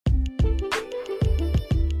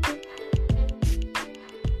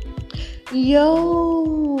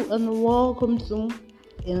Yo, and welcome to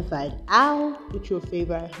Inside Out with your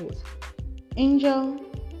favorite host, Angel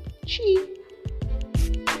Chi.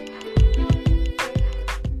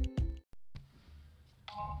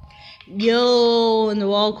 Yo, and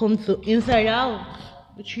welcome to Inside Out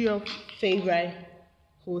with your favorite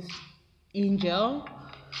host, Angel.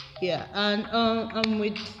 Yeah, and I'm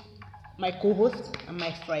with my co-host and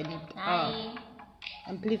my friend. Hi.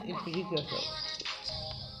 And please introduce yourself.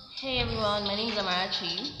 Hey everyone, my name is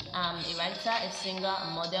Amarachi. I'm a writer, a singer,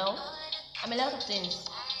 a model. I'm a lot of things.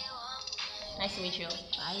 Nice to meet you.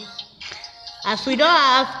 Bye. As we don't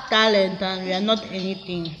have talent and we are not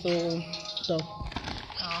anything, so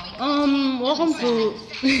welcome to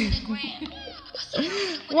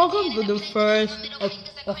welcome to the first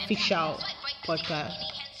official podcast.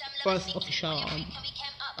 First official one.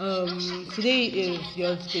 Today is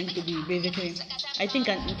just going to be basically, I think,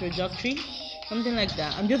 an introductory, something like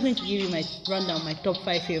that. I'm just going to give you my rundown, my top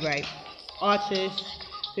 5 favorite artists,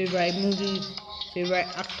 favorite movies, favorite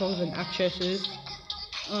actors and actresses.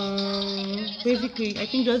 Basically, I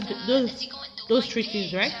think those 3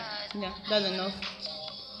 things, right? Yeah, that's enough.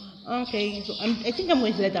 Okay, so I think I'm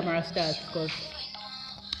going to let Amara start because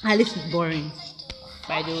at least it's boring.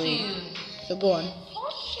 By the way, so go on.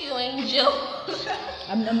 Fuck you, Angel.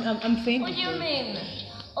 I'm saying. What do you mean?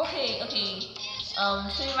 Okay.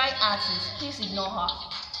 Favorite artist, please ignore her.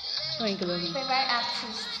 Thank you. Favorite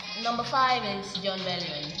artist number 5 is John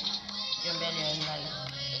Bellion.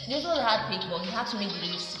 This was a hard pick, but he had to make the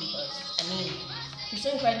list because he's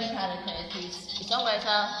so incredibly talented. He's a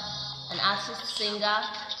songwriter, an artist, singer,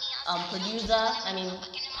 producer.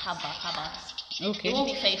 Haba. Okay. It won't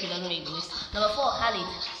be fair if he doesn't make the list. Number 4, Khalid.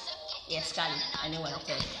 Yes, Khalid. I know what I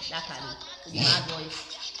said. That Khalid. With the mad voice.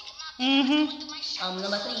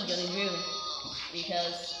 Number 3, Johnny Drew.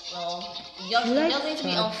 Because, it's just going to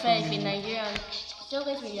be unfair if in Nigerian. It's just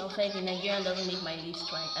going to be unfair if in Nigerian doesn't make my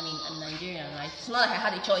list, right? I'm Nigerian, right? It's not like I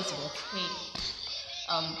had a choice, but hey.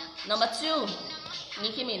 Number 2,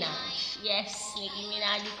 Nicki Minaj. Yes, Nicki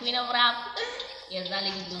Minaj, the queen of rap. Yes, that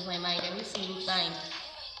lady blows my mind every single time.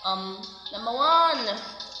 Number 1,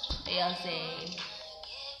 Beyonce.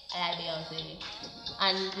 I like Beyonce.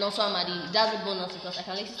 And Nonso Amadi, that's a bonus because I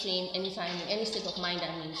can listen to him anytime, in any state of mind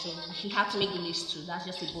I'm in. So he had to make the list too. That's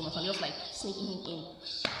just a bonus. I'm just like sneaking him in.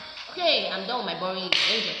 Okay, I'm done with my boring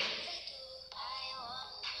list.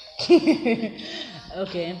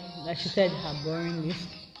 Okay, like she said, her boring list.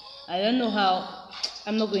 I don't know how.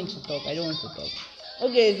 I'm not going to talk. I don't want to talk.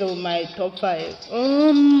 Okay, so my top 5.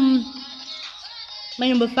 My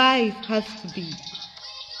number 5 has to be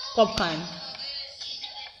Popcorn.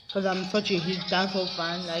 Because I'm such a huge dancehall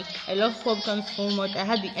fan. Like, I love Popcorn so much.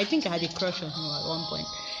 I think I had a crush on him at one point.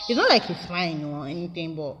 It's not like he's fine or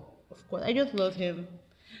anything, but of course, I just love him.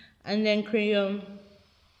 And then Crayon.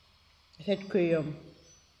 I said Crayon.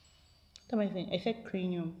 What am I saying? I said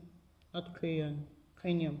Cranium, not Crayon.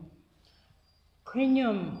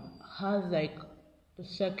 Cranium has like the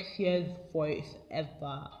sexiest voice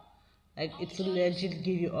ever. Like, it's legit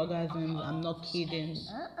give you orgasms. I'm not kidding.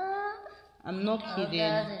 I'm not kidding.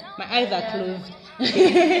 My eyes are closed.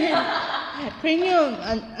 Cranium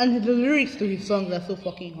and the lyrics to his songs are so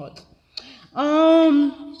fucking hot.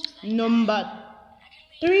 Number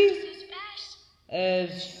 3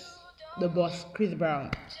 is the boss, Chris Brown.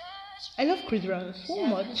 I love Chris Brown so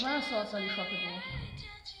much. Chris Brown is so utterly fuckable.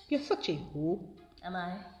 You're such a hoe. Am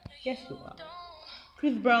I? Yes, you are.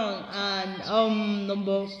 Chris Brown. And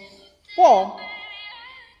number 4.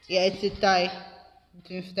 Yeah, it's a tie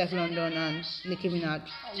between Steph London and Nicki Minaj.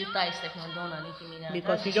 You tie Steph London and Nicki Minaj.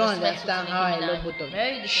 Because you don't understand how I love both of them.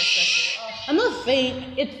 Very disrespectful. I'm not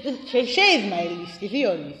saying it's Shay is my list. Is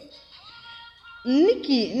your list?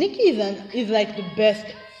 Nicki is like the best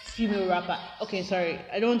female rapper. Okay, sorry.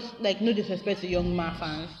 I don't like, no disrespect to young Ma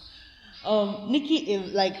fans. Nicki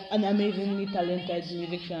is like an amazingly talented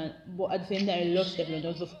musician, but at the same time I love Steph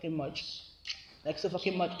London so fucking much. Like, so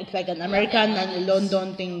fucking much. It's like an American and a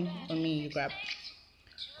London thing for me, you grab.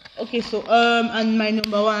 Okay, so and my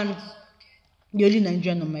number 1, the only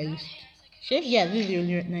Nigerian on my list. Yeah, this is the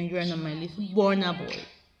only Nigerian on my list. Burna Boy.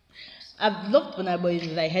 I've loved Burna Boy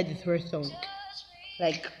since I heard his first song.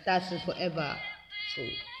 Like, that's forever. So,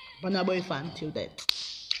 Burna Boy fan till death.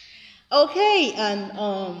 Okay, and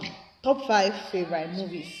top 5 favorite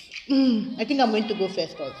movies. I think I'm going to go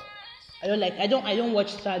first because I don't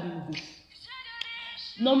watch sad movies.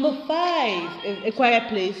 Number 5 is A Quiet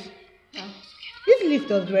Place. This list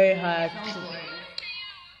was very hard.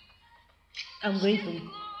 I'm going to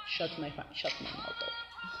shut my mouth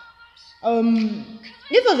up.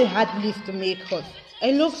 This was a hard list to make because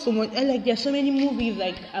I love so much. I like there's so many movies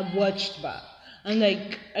like I've watched, but and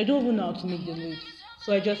like I don't even know how to make the list,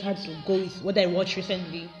 so I just had to go with what I watched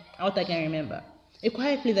recently and what I can remember. A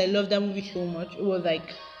Quiet Place. I love that movie so much. It was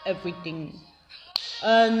like everything.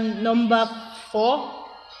 Number 4,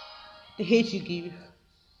 The Hate You Give.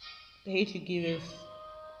 The Hate You Give is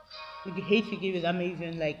The Hate You Give is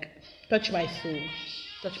amazing. Like touch my soul,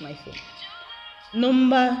 touch my soul.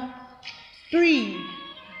 Number 3,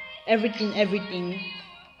 Everything, Everything.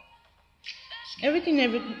 Everything. I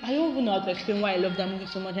don't even know how to explain why I love that movie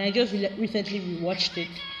so much, and I just recently rewatched it,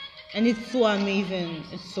 and it's so amazing.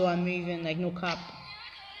 It's so amazing, like no cap.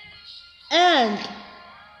 And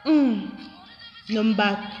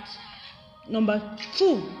number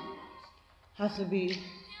 2 has to be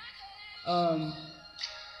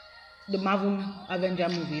the Marvel Avenger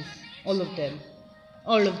movies, all of them,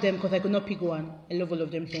 because I could not pick one. I love all of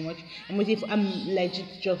them so much. I'm legit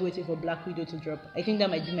just waiting for Black Widow to drop. I think that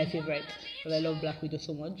might be my favorite because I love Black Widow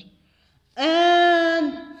so much.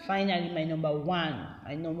 And finally, my number one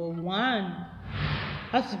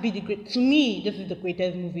has to be to me, this is the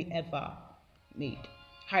greatest movie ever made.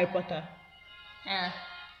 Harry Potter. Yeah.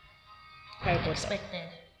 Harry Potter. Expected.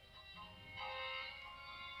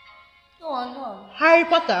 Go on. Harry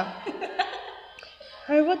Potter.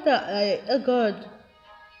 Harry Potter. Oh God.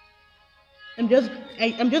 I'm just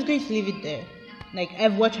going to leave it there. Like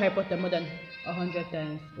I've watched Harry Potter more than 100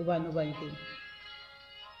 times, over and over again.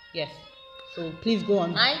 Yes. So please go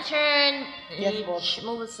on. My turn. Yes, boss.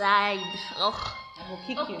 Move aside. Oh. I will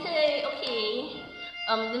kick you. Okay.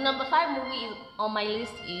 The number 5 movie on my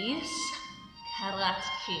list is Karate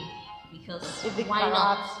Kid, because why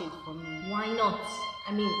not? For me. Why not?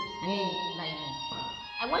 I mean, like,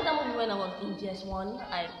 I watched that movie when I was in GS1.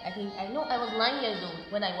 I think I was 9 years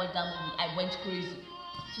old when I watched that movie. I went crazy.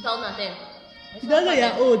 2010. You don't know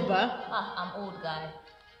you're old, ba? I'm old, guy.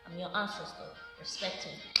 I'm your ancestor. Respect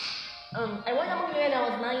me. I watched that movie when I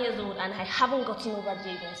was 9 years old, and I haven't gotten over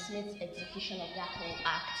Jaden Smith's execution of that whole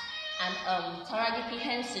act. And Taraji P.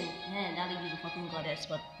 Henson, man, that lady is a fucking goddess.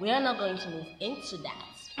 But we are not going to move into that.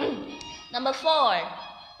 Number 4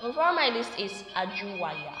 on my list is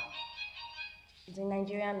Ajuwaya. It's a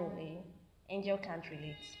Nigerian movie. Angel can't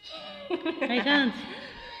relate. I can't.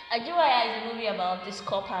 Ajuwaya is a movie about these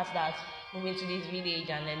coppers that move into this village,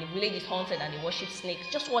 and then the village is haunted and they worship snakes.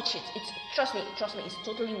 Just watch it. Trust me, it's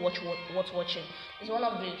totally worth watching. It's one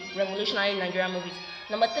of the revolutionary Nigerian movies.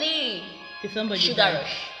 Number 3, Sugar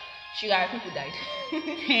Rush. People died.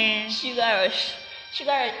 Sugar Rush.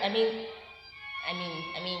 I mean,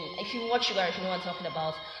 if you watch Sugar Rush, you know what I'm talking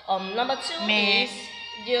about. Number 2 is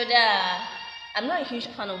Joda. I'm not a huge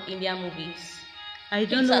fan of Indian movies. I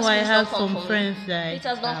don't know why I have some friends that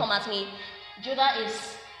Peters don't come at me. Joda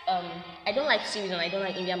is I don't like series and I don't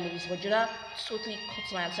like Indian movies, but Joda totally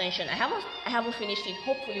caught my attention. I haven't finished it.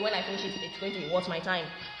 Hopefully when I finish it, it's going to be worth my time.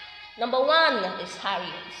 Number 1 is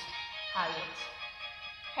Harriet.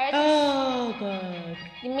 Oh God.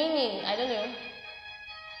 The meaning, I don't know.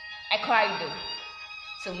 I cried though.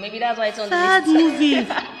 So maybe that's why it's on sad the list. Movies.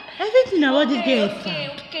 Everything about this girl is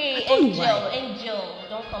sad. Okay. Angel,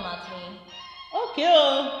 don't come at me.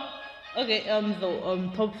 Okay.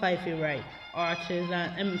 So top 5 favorite artists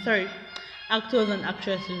and actors and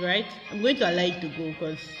actresses, right? I'm going to allow you to go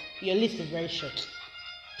because your list is very short.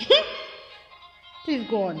 Please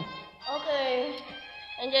go on. Okay.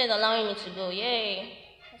 Angel is allowing me to go. Yay.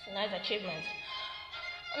 That's a nice achievement.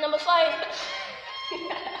 Number 5.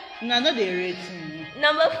 No, not the rating.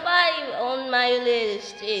 Number 5 on my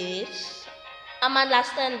list is Amanda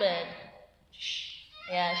Stenberg.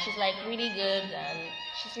 Yeah, she's like really good and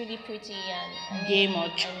she's really pretty and Gay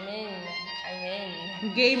much.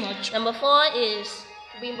 Gay much. Number 4 is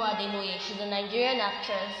Bimbo Ademoye. She's a Nigerian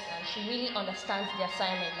actress and she really understands the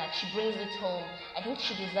assignment. Like she brings it home. I think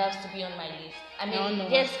she deserves to be on my list. I mean,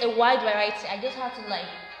 there's a wide variety. I just had to like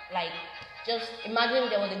just imagine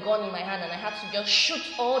there was a gun in my hand and I had to just shoot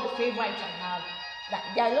all the favorites I have. Like,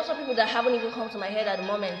 there are lots of people that haven't even come to my head at the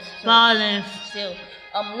moment. So Violence. Still.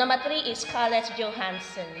 Number 3 is Scarlett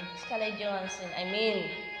Johansson. I mean,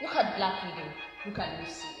 look at Black Widow. Look at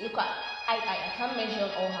Lucy. I can't mention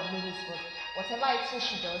all her movies, but whatever it is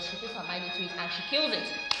she does, she puts her mind into it and she kills it.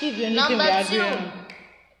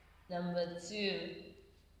 Number 2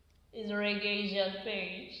 is Reggae Jean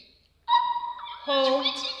Page.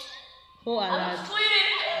 Ho alert.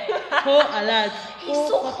 He's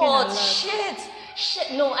so hot.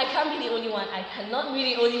 Shit. No, I can't be the only one. I cannot be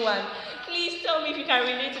the only one. Please tell me if you can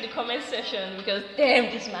relate to the comment section because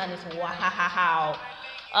damn, this man is wow.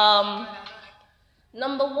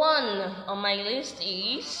 Number 1 on my list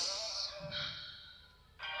is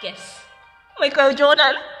guess. Michael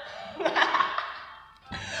Jordan.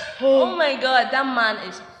 Oh, Oh my god, that man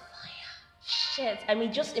is fire. Shit. I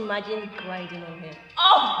mean, just imagine grinding on him.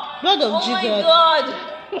 Oh! blood of Oh Jesus. my god!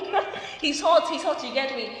 He's hot, you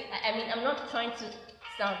get me? I mean, I'm not trying to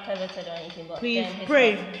sound perverted or anything, but Please then he's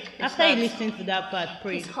pray. hot. He's After you hot. listen to that part,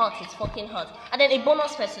 pray. It's hot, it's fucking hot. And then a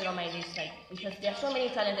bonus person on my list, like, because there are so many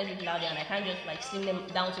talented people out there and I can't just like slim them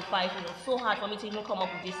down to 5, you know, so hard for me to even come up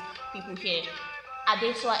with these people here.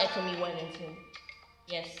 Adesua Etomi Wellington.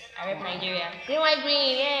 Yes, I rep Nigeria. Green, white,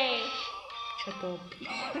 green, yay! Shut up.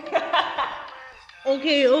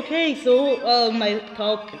 Okay, so my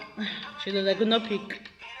top, I could not pick.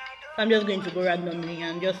 I'm just going to go randomly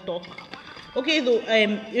and just talk. Okay, so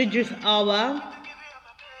Idris Elba.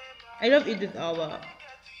 I love Idris Elba.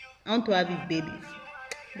 I want to have his babies,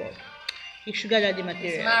 but he's sugar daddy He's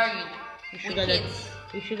material. married. He's With sugar daddy. kids.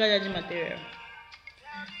 He's sugar daddy material.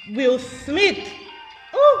 Will Smith.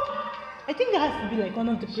 Oh, I think that has to be like one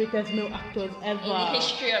of the greatest male actors ever. In the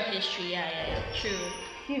history of history, yeah, true.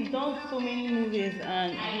 He's done so many movies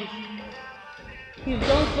and he's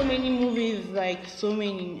done so many movies, like so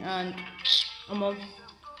many, and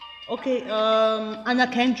okay, Anna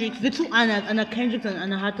Kendrick, the two Annas, Anna Kendrick and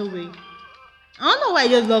Anna Hathaway. I don't know why I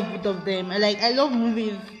just love both of them. I love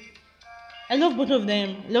movies. I love both of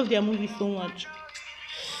them. I love their movies so much.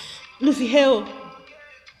 Lucy Hale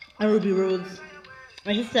and Ruby Rose.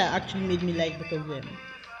 My sister actually made me like both of them.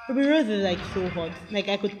 Ruby Rose is like so hot. Like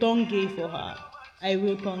I could turn gay for her. I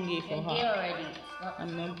will turn gay for You're her. gay already.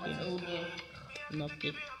 I'm not gay. That's old gay. I'm not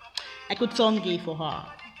gay. I could turn gay for her.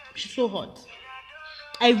 She's so hot.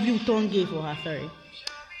 I will turn gay for her, sorry.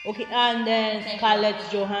 Okay, and then Thank Scarlett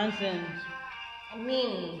Johansson. I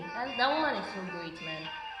mean, that woman is so great, man.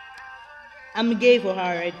 I'm gay for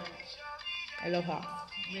her, right? I love her.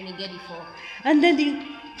 Really get it for. And then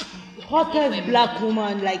the hottest black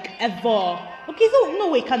woman like ever. Okay, so no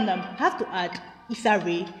way, calm down. I have to add Issa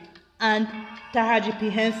Rae and Taraji P.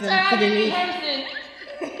 Henson to the list.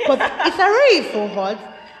 Because Issa Rae is so hot.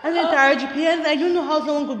 And then Taraji P. Henson, I don't know how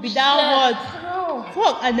someone could be that hot. How?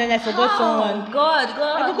 Fuck, and then I forgot someone. God.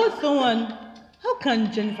 I forgot someone. How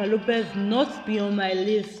can Jennifer Lopez not be on my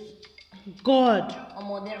list? God.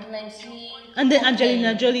 And then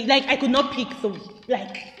Angelina Jolie. Like, I could not pick, so,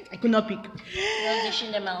 like, I could not pick. You're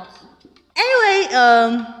dishing them out.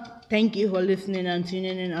 Anyway, thank you for listening and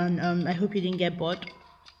tuning in, and I hope you didn't get bored.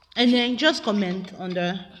 And then just comment on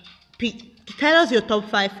the tell us your top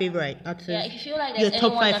 5 favorite actors. Yeah, if you feel like your there's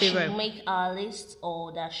top anyone 5 that favorite. should make our list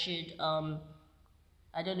or that should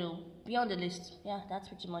I don't know, be on the list. Yeah, that's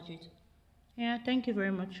pretty much it. Yeah, thank you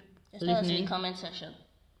very much Just for tell us in listening. the comment section.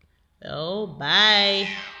 Oh, bye.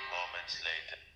 Moments later.